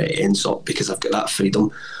see where it ends up, because I've got that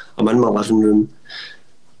freedom. I'm in my living room.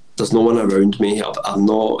 There's no one around me. I'm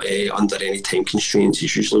not under any time constraints.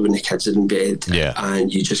 It's usually when the kids are in bed. Yeah.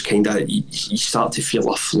 And you just kind of, you start to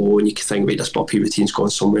feel a flow, and you can think, wait, this burpee routine's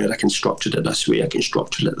gone somewhere. I can structure it this way. I can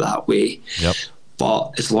structure it that way. Yep.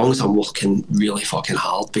 But as long as I'm working really fucking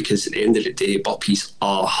hard, because at the end of the day, burpees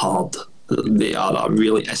are hard. They are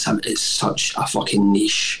really, it's such a fucking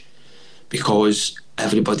niche, because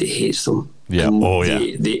everybody hates them. Yeah. And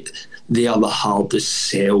they are the hardest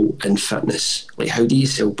sell in fitness. Like, how do you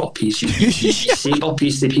sell burpees? You say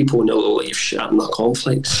burpees to people and they're like, you've shit in their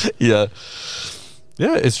cornflakes. Yeah.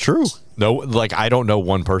 Yeah, it's true. No, I don't know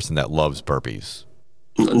one person that loves burpees.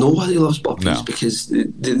 Nobody loves burpees. No. Because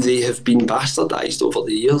they have been bastardized over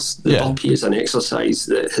the years. The burpee is an exercise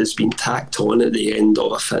that has been tacked on at the end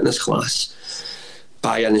of a fitness class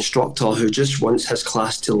by an instructor who just wants his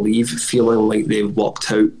class to leave feeling like they've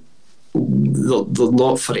worked out. They're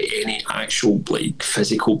not for any actual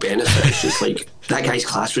physical benefit. It's just like, that guy's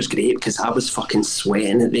class was great because I was fucking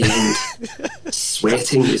sweating at the end.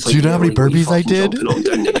 Sweating. It's Do you know how many burpees I did? Jumping up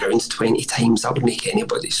down the ground 20 times, that would make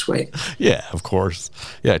anybody sweat. Yeah, of course.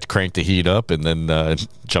 Yeah, crank the heat up and then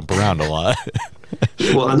jump around a lot.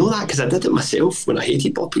 Well, I know that because I did it myself when I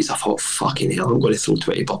hated burpees. I thought, fucking hell, I'm going to throw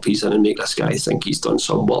 20 burpees in and make this guy think he's done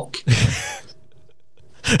some work.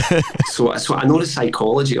 So I know the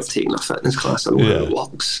psychology of taking a fitness class. I know how it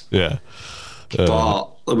works. Yeah.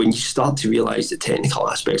 But when you start to realise the technical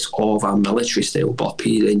aspects of a military style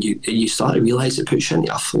burpee, then you start to realise it puts you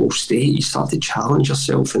into a flow state. You start to challenge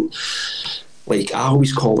yourself, and I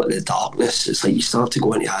always call it the darkness. It's like you start to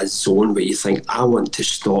go into a zone where you think, I want to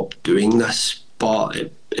stop doing this,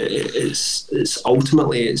 but it's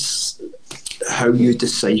ultimately it's how you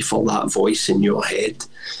decipher that voice in your head.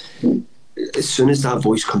 As soon as that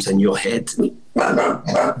voice comes in your head,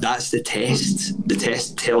 that's the test. The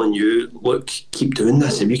test telling you, look, keep doing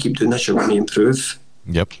this. If you keep doing this, you're going to improve.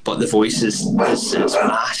 Yep. But the voice is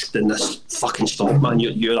masked in this fucking stop, man.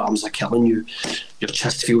 Your arms are killing you. Your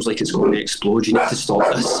chest feels like it's going to explode. You need to stop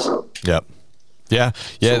this. Yep. Yeah.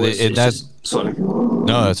 Yeah. So sorry.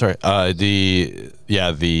 No, that's all right.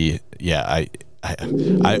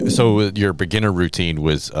 So your beginner routine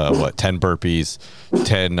was 10 burpees,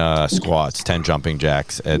 10 squats, 10 jumping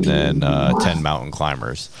jacks, and then 10 mountain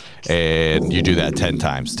climbers, and you do that 10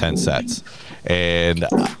 times, 10 sets. And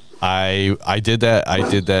I did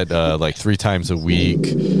that 3 times a week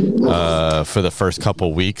for the first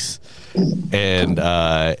couple weeks, and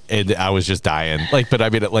I was just dying. But I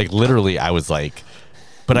mean, literally, I was like.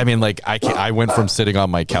 But I mean, I went from sitting on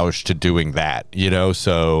my couch to doing that,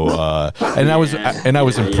 So, I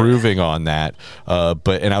was improving on that.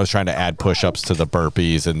 And I was trying to add push-ups to the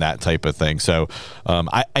burpees and that type of thing. So,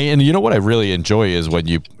 and you know what I really enjoy is when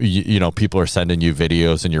you people are sending you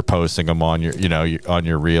videos and you're posting them on your, on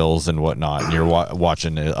your reels and whatnot, and you're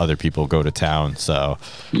watching other people go to town. So,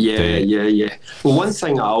 yeah. Well, one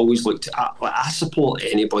thing I always look to, I support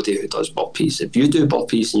anybody who does burpees. If you do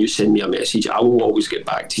burpees and you send me a message, I will always get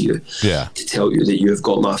back to you to tell you that you've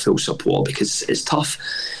got my full support, because it's tough.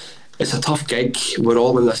 It's a tough gig. We're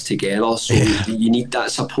all in this together, so you need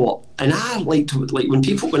that support. And I like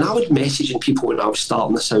when I would message people when I was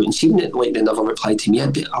starting this out and seeing that like they never replied to me, I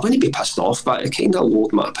wouldn't be pissed off, but it kind of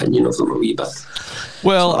lowered my opinion of them a wee bit.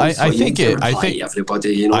 Well, So I think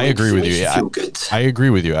everybody, you know, I agree with you. Feel good. I agree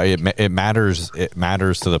with you. It matters. It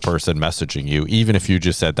matters to the person messaging you, even if you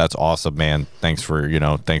just said, "That's awesome, man. Thanks for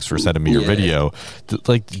sending me your video."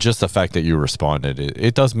 Like just the fact that you responded,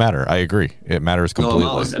 it does matter. I agree. It matters completely.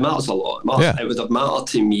 No, it matters a lot. It would have mattered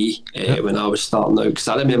to me when I was starting out, because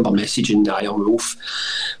I remember messaging Iron Wolf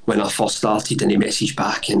when I first started, and he messaged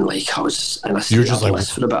back, and like I was in a state of bliss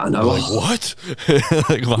for about an hour. Like what?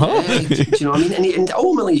 Like, huh? Yeah, do you know what I mean? And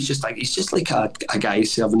ultimately, he's just like a guy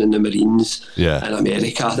serving in the Marines in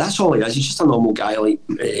America. That's all he is. He's just a normal guy like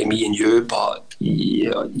me and you, but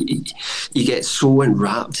you get so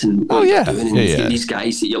enwrapped in what you're doing, and these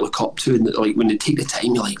guys that you look up to, and like when they take the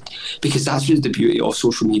time, you're like, because that's what the beauty of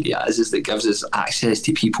social media is that it gives us access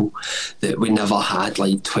to people that we never had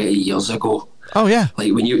like 20 years ago. Oh yeah.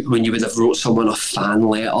 Like when you would have wrote someone a fan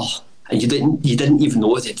letter and you didn't even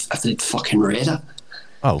know if they'd fucking read it.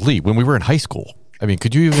 Oh, Lee, when we were in high school, I mean,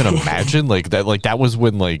 could you even imagine that was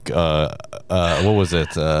when what was it?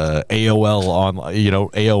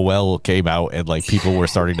 AOL came out, and like people were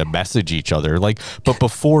starting to message each other. Like, but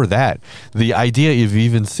before that, the idea of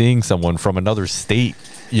even seeing someone from another state,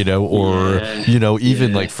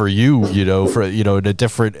 even like for you, in a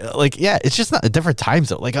different, like, it's just not a different time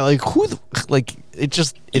zone. It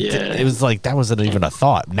was like, that wasn't even a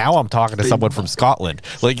thought. Now I'm talking to someone from Scotland,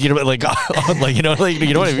 you know what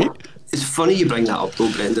I mean? It's funny you bring that up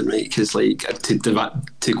though, Brendan, right? Because like to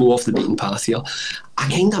go off the beaten path here, I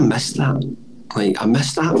kind of missed that. Like I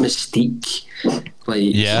missed that mystique.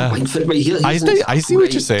 I see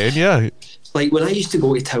what you're saying. Yeah. Like when I used to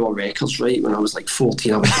go to Tower Records, right? When I was like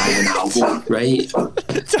 14, I would buy an album, right?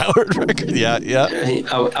 Tower Records, yeah. Right?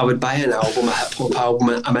 I would buy an album, a hip hop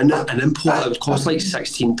album. I'm in an import that would cost like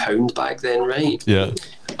 £16 back then, right? Yeah.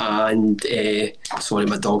 And sorry,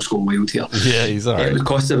 my dog's going wild here. Yeah, he's alright. It would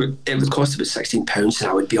cost about £16, and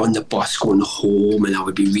I would be on the bus going home, and I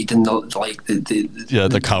would be reading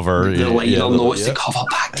the cover, the liner notes, the cover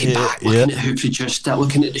back to back, looking at who produced it,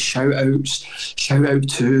 looking at the shout out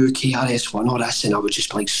to KRS-One or this, and I would just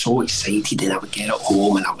be like so excited, and I would get it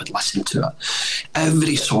home and I would listen to it,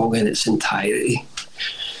 every song in its entirety.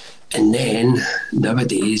 And then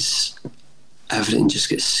nowadays, everything just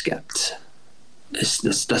gets skipped. It's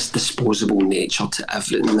this disposable nature to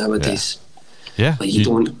everything nowadays. Yeah. Like you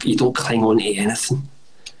don't cling on to anything.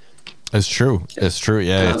 It's true. It's true.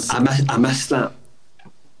 Yeah. I miss that.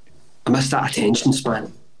 I miss that attention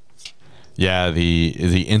span. Yeah,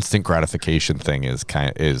 the instant gratification thing is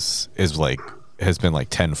has been like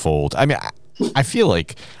tenfold. I mean, I feel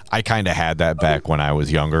like I kind of had that back when I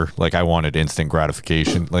was younger. Like I wanted instant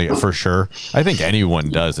gratification, like for sure. I think anyone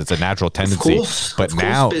does. It's a natural tendency. But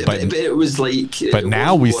now it was like. But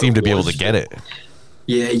now we seem to be able to get it.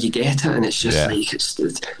 Yeah, you get it, and it's just like it's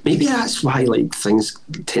maybe that's why like things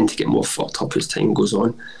tend to get more fucked up as time goes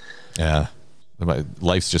on. Yeah.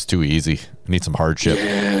 Life's just too easy. We need some hardship.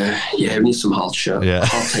 Yeah, we need some hardship. Yeah.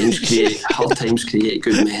 Hard times create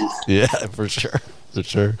good men. Yeah, for sure. For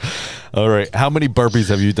sure. All right. How many burpees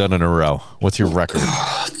have you done in a row? What's your record?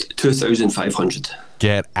 2,500.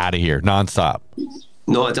 Get out of here. Nonstop.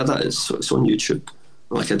 No, I did it. It's on YouTube.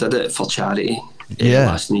 Like I did it for charity.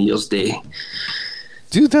 Last New Year's Day.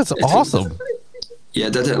 Dude, that's awesome. Yeah, I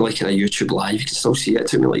did it like in a YouTube live. You can still see it. It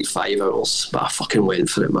took me like 5 hours, but I fucking went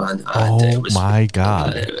for it, man. And it was, my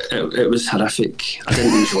God. It was horrific. I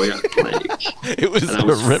didn't enjoy it. It was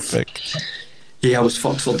horrific. Yeah, I was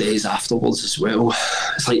fucked for days afterwards as well.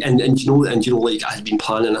 It's like, and you know, like I had been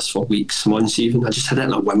planning this for weeks, months even. I just had it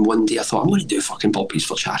in a whim one day. I thought, I'm going to do fucking burpees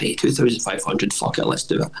for charity. 2,500, fuck it, let's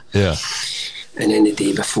do it. Yeah. And then the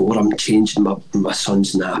day before, I'm changing my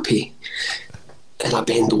son's nappy. And I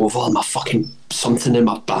bend over and my fucking something in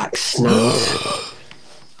my back snapped.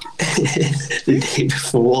 The day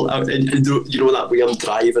before, and you know that way I'm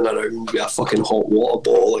driving around with a fucking hot water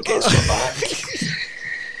bottle against my back.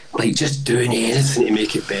 Like just doing anything to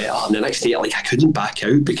make it better. And the next day, like I couldn't back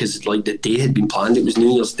out because like the day had been planned. It was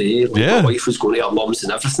New Year's Day. Like, my wife was going to her mum's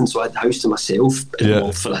and everything, so I had the house to myself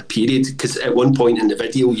for a period. Because at one point in the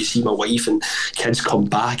video, you see my wife and kids come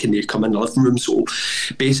back and they come in the living room. So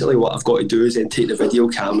basically, what I've got to do is then take the video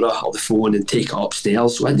camera or the phone and take it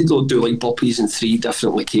upstairs. So I had to go do like burpees in 3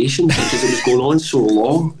 different locations because it was going on so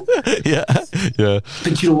long. Yeah.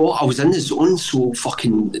 But you know what? I was in the zone so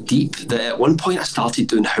fucking deep that at one point I started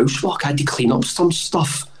doing housework. I had to clean up some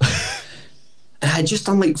stuff. And I had just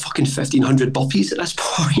done like fucking 1,500 burpees at this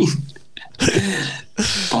point.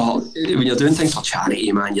 But when you're doing things for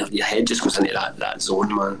charity, man, your head just goes into that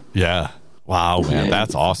zone, man. Yeah. Wow, man,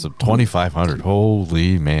 that's awesome. 2,500.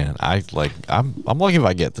 Holy man. I'm lucky if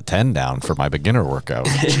I get the 10 down for my beginner workout.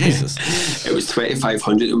 Jesus. It was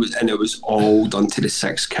 2,500. It was all done to the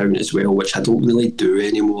 6 count as well, which I don't really do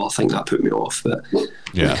anymore. I think that put me off. But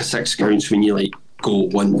yeah, like a 6 counts when you like go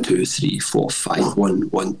 1, 2, 3, 4, 5, 1,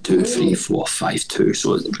 1, 2, 3, 4, 5, 2.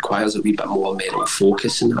 So it requires a wee bit more mental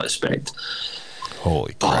focus in that respect.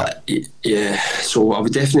 Holy crap. But yeah, so I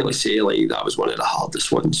would definitely say like that was one of the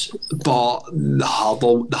hardest ones. But the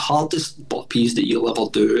hardest burpees that you'll ever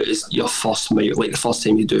do is your first mile, like the first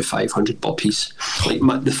time you do 500 burpees.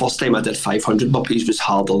 Like the first time I did 500 burpees was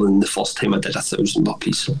harder than the first time I did 1,000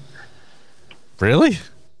 burpees. Really?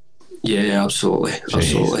 Yeah, absolutely.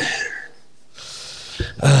 Absolutely.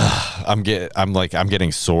 I'm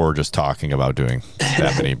getting sore just talking about doing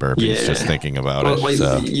that many burpees, just thinking about it. Like,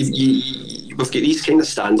 so. we've got these kind of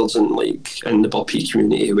standards in the burpee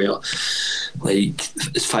community where like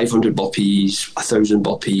it's 500 burpees, 1,000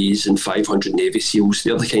 burpees, and 500 Navy SEALs.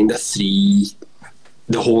 They're the kind of three,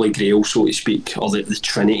 the holy grail, so to speak, or the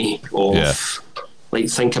trinity of. Like,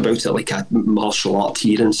 think about it like a martial art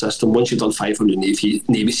tiering system. Once you've done 500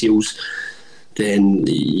 Navy SEALs, then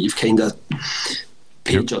you've kind of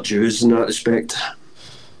paid your dues in that respect.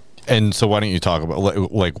 And so why don't you talk about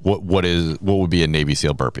like what would be a Navy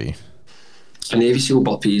SEAL burpee? A Navy SEAL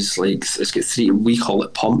burpee is like, it's got 3, we call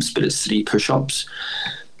it pumps, but it's 3 push-ups.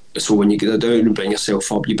 So when you get down and bring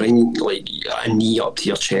yourself up, you bring like a knee up to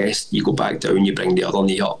your chest, you go back down, you bring the other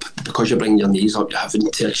knee up. Because you're bringing your knees up, you're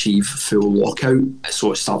having to achieve full lockout.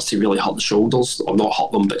 So it starts to really hurt the shoulders, or not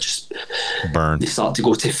hurt them, but just burn. They start to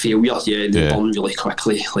go to failure. Yeah, they burn really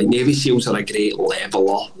quickly. Like Navy SEALs are a great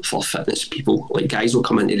leveler for fitness people. Like guys will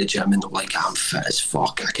come into the gym and they're like, I'm fit as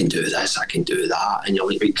fuck, I can do this, I can do that. And you're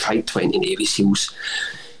like, right, try 20 Navy SEAls.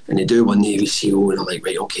 And they do 1 Navy SEAL, and I'm like,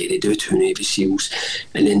 right, okay, they do 2 Navy SEAls,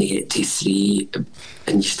 and then they get to 3,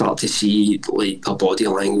 and you start to see like their body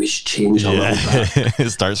language change a little bit.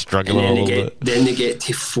 Start struggling a little bit. Then they get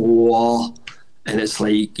to 4, and it's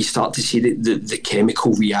like you start to see the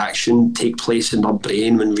chemical reaction take place in their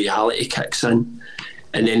brain when reality kicks in.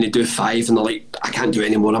 And then they do 5, and they're like, I can't do it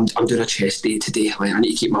anymore. I'm doing a chest day today. Like, I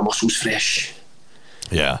need to keep my muscles fresh.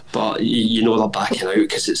 Yeah, but you know they're backing out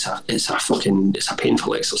because it's a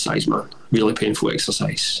painful exercise, man. Really painful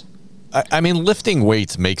exercise. I mean, lifting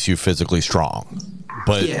weights makes you physically strong,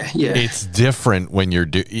 but it's different when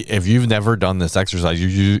if you've never done this exercise,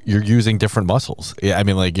 you're using different muscles. Yeah, I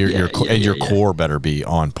mean, like your core better be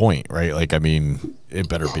on point, right? Like, I mean, it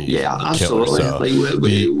better be. Yeah, absolutely. So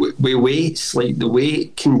like with weights, like the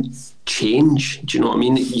weight can change. Do you know what I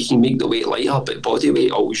mean? You can make the weight lighter, but body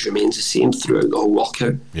weight always remains the same throughout the whole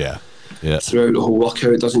workout. Yeah. Throughout the whole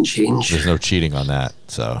workout, it doesn't change. There's no cheating on that.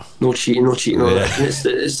 So no cheating on that. And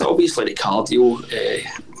it's obviously the cardio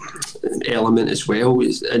element as well.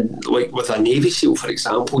 And like with a Navy SEAL, for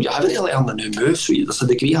example, you're having to learn a new move, so there's a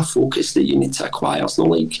degree of focus that you need to acquire. It's not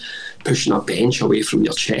like pushing a bench away from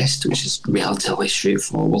your chest, which is relatively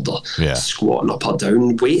straightforward, or squatting up or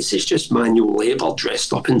down. Weights is just manual labour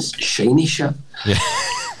dressed up in shiny shit. Yeah,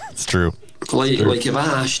 it's true. Like if I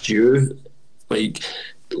asked you, like,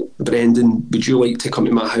 Brendan, would you like to come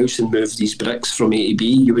to my house and move these bricks from A to B?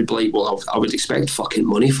 You would be like, well, I would expect fucking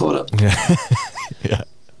money for it. Yeah.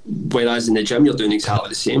 Whereas in the gym, you're doing exactly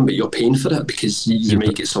the same, but you're paying for it because you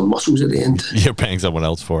might get some muscles at the end. You're paying someone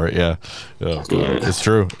else for it, yeah. It's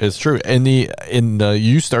true. And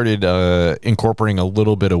you started incorporating a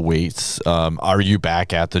little bit of weights. Are you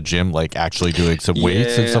back at the gym, like actually doing some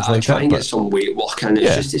weights and stuff like that? I'm trying to get some weight work in.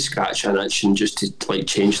 It's just to scratch an itch and just to like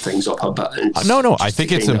change things up a bit. No, I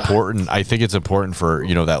think it's important. I think it's important for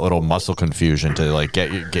that little muscle confusion to like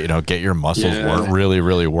get your muscles really,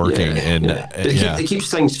 really working. It keeps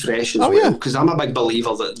things fresh as well, because I'm a big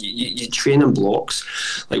believer that you train in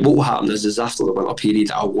blocks. Like what will happen is after the winter period,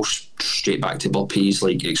 I'll go straight back to burpees,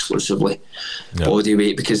 like exclusively body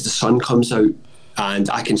weight, because the sun comes out and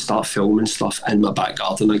I can start filming stuff in my back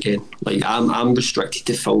garden again. Like I'm restricted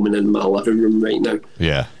to filming in my living room right now.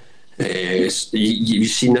 You've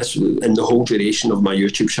seen this in the whole duration of my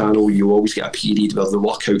YouTube channel. You always get a period where the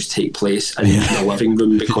workouts take place in the living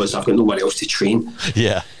room because I've got nowhere else to train.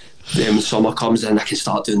 Then when summer comes in, I can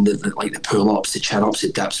start doing the pull-ups, the chin-ups, the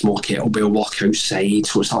dips, more kettlebell work outside.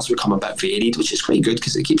 So it starts to become a bit varied, which is quite good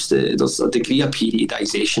because it keeps there's a degree of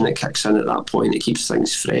periodization that kicks in at that point. It keeps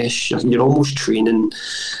things fresh. You're almost training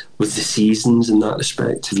with the seasons in that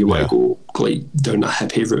respect if you want to go like down a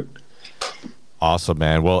hippie route. Awesome,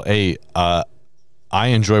 man. Well, hey, I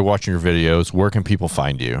enjoy watching your videos. Where can people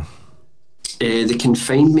find you? They can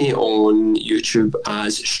find me on YouTube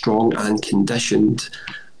as Strong and Conditioned,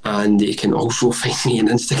 and they can also find me on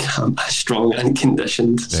Instagram as Strong and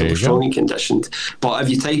Conditioned. So Strong and Conditioned. But if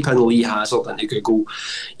you type in Lee Hazard into Google,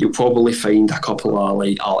 you'll probably find a couple of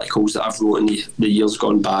like articles that I've wrote in the years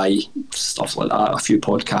gone by, stuff like that. A few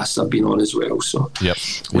podcasts I've been on as well. So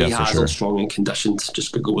Lee Hazard, Strong and Conditioned.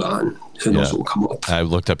 Just Google that, and who knows what will come up. I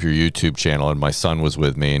looked up your YouTube channel, and my son was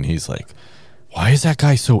with me, and he's like, why is that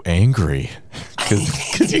guy so angry?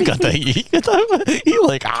 Because you got that, you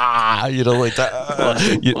like, you know, like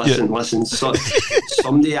that. Listen. So,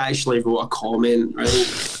 somebody actually wrote a comment,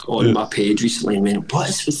 right, on my page recently and went, what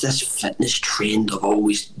is with this fitness trend of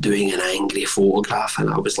always doing an angry photograph? And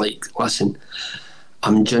I was like, listen,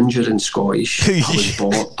 I'm ginger and Scottish.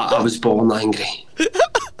 I was born angry.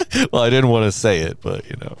 Well, I didn't want to say it, but,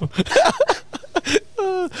 you know.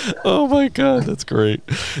 Oh my god, that's great.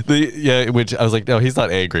 Which I was like, no, he's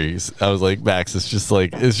not angry. I was like, Max, it's just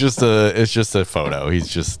a photo. He's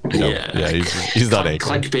just, you know, he's not angry.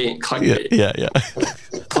 Clickbait. Yeah.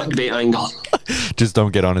 Clickbait angle. Just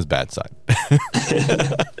don't get on his bad side.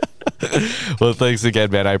 Well, thanks again,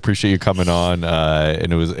 man. I appreciate you coming on,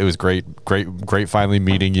 and it was great finally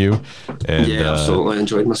meeting you. And, absolutely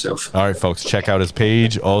enjoyed myself. All right, folks, check out his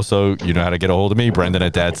page. Also, you know how to get a hold of me, Brendan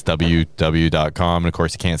at dadsww.com. And of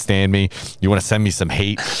course, you can't stand me. You want to send me some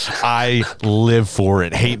hate? I live for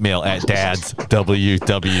it. Hate mail at dadsww.com.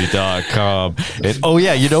 And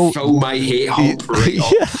you know, fill my hate hump right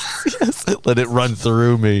up. Yes, let it run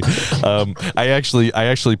through me. I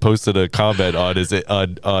actually posted a comment on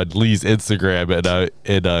Lee's Instagram,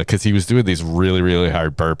 and because he was doing these really, really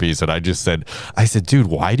hard burpees, and I said, dude,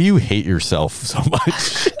 why do you hate yourself so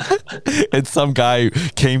much? And some guy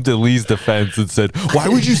came to Lee's defense and said, why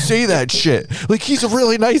would you say that shit? Like, he's a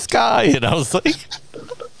really nice guy. And I was like,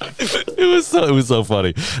 it was so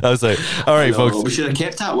funny. I was like, all right, folks, we should have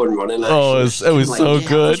kept that one running. Oh, it was so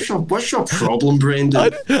good. What's your problem,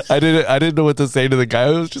 Brendan? I didn't know what to say to the guy.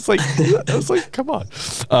 I was like, come on.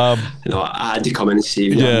 I had to come in and see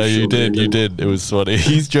you. Yeah, you did. It was funny.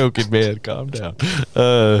 He's joking, man. Calm down.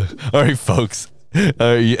 All right, folks.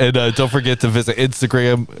 And don't forget to visit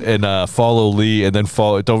Instagram and follow Lee, and then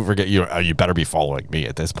don't forget you better be following me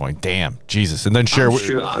at this point. Damn, Jesus! And then share.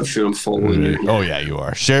 I'm sure I'm following you. Oh yeah, you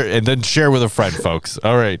are. Share and then share with a friend, folks.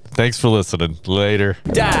 All right, thanks for listening. Later.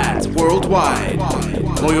 Dads worldwide,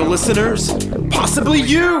 loyal listeners, possibly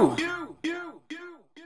you.